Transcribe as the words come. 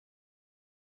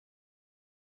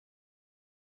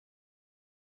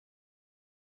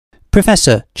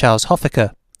Professor Charles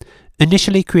Hofacker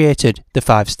initially created the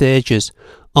 5 stages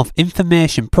of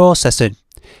information processing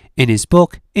in his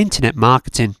book Internet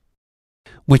Marketing,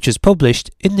 which was published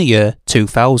in the year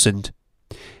 2000.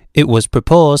 It was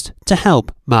proposed to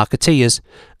help marketeers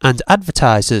and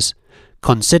advertisers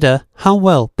consider how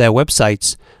well their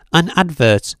websites and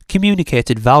adverts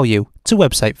communicated value to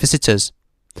website visitors.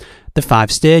 The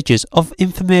 5 stages of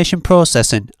information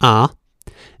processing are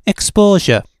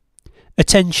exposure,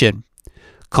 attention,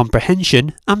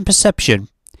 comprehension and perception,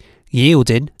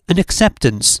 yielding and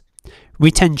acceptance,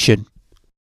 retention.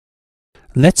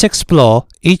 Let's explore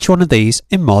each one of these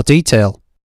in more detail.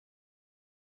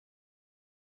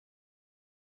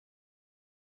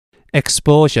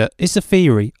 Exposure is the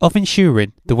theory of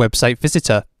ensuring the website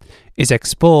visitor is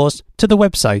exposed to the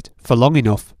website for long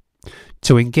enough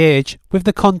to engage with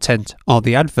the content or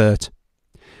the advert.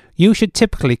 You should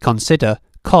typically consider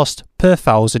cost per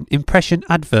 1,000 impression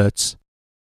adverts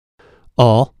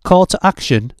or call to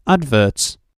action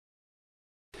adverts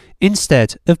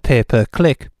instead of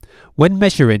pay-per-click when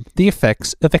measuring the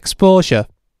effects of exposure.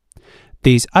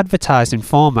 These advertising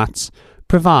formats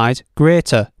provide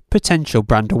greater potential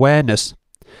brand awareness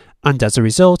and as a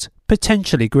result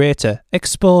potentially greater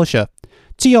exposure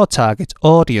to your target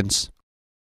audience.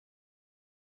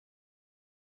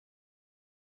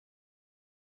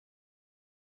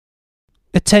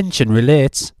 Attention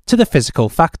relates to the physical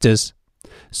factors,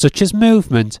 such as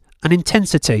movement and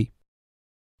intensity,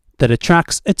 that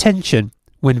attracts attention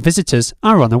when visitors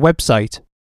are on a website.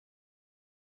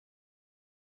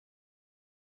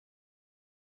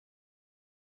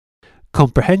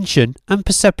 Comprehension and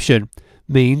perception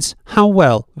means how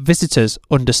well visitors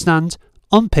understand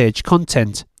on-page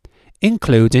content,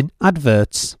 including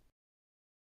adverts.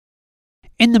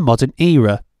 In the modern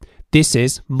era, this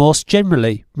is most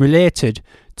generally related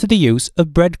to the use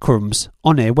of breadcrumbs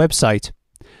on a website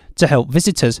to help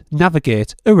visitors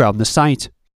navigate around the site.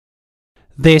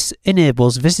 This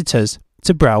enables visitors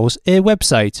to browse a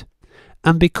website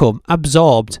and become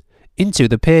absorbed into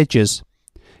the pages,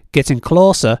 getting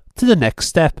closer to the next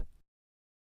step.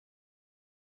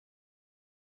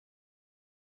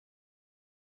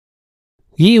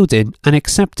 Yielding and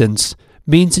acceptance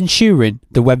means ensuring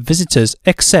the web visitors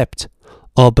accept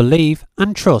or believe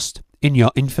and trust in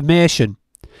your information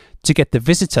to get the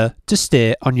visitor to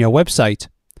stay on your website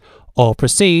or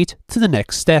proceed to the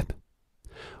next step.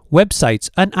 Websites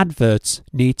and adverts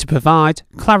need to provide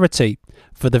clarity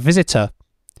for the visitor.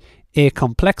 A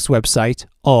complex website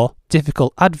or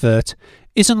difficult advert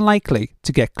is unlikely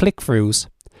to get click-throughs,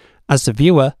 as the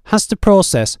viewer has to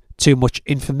process too much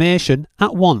information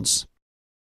at once.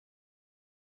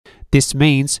 This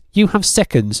means you have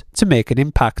seconds to make an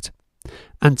impact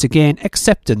and to gain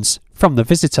acceptance from the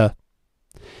visitor.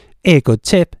 A good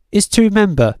tip is to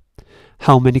remember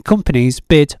how many companies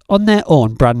bid on their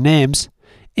own brand names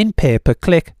in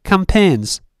pay-per-click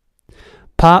campaigns,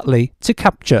 partly to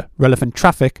capture relevant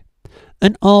traffic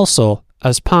and also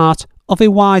as part of a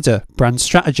wider brand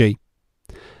strategy,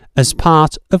 as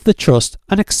part of the trust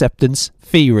and acceptance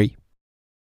theory.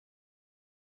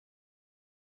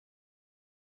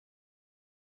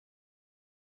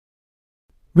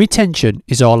 Retention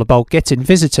is all about getting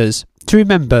visitors to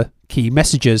remember key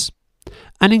messages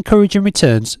and encouraging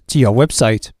returns to your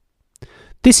website.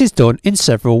 This is done in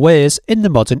several ways in the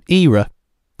modern era.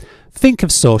 Think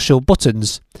of social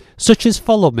buttons, such as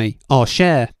follow me or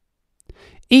share.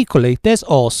 Equally, there's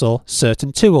also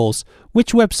certain tools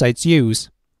which websites use,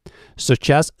 such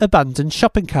as abandoned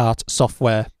shopping cart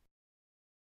software.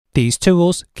 These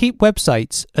tools keep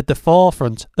websites at the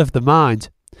forefront of the mind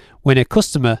when a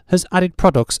customer has added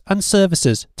products and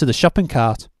services to the shopping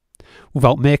cart,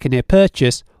 without making a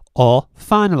purchase or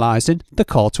finalising the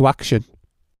call to action.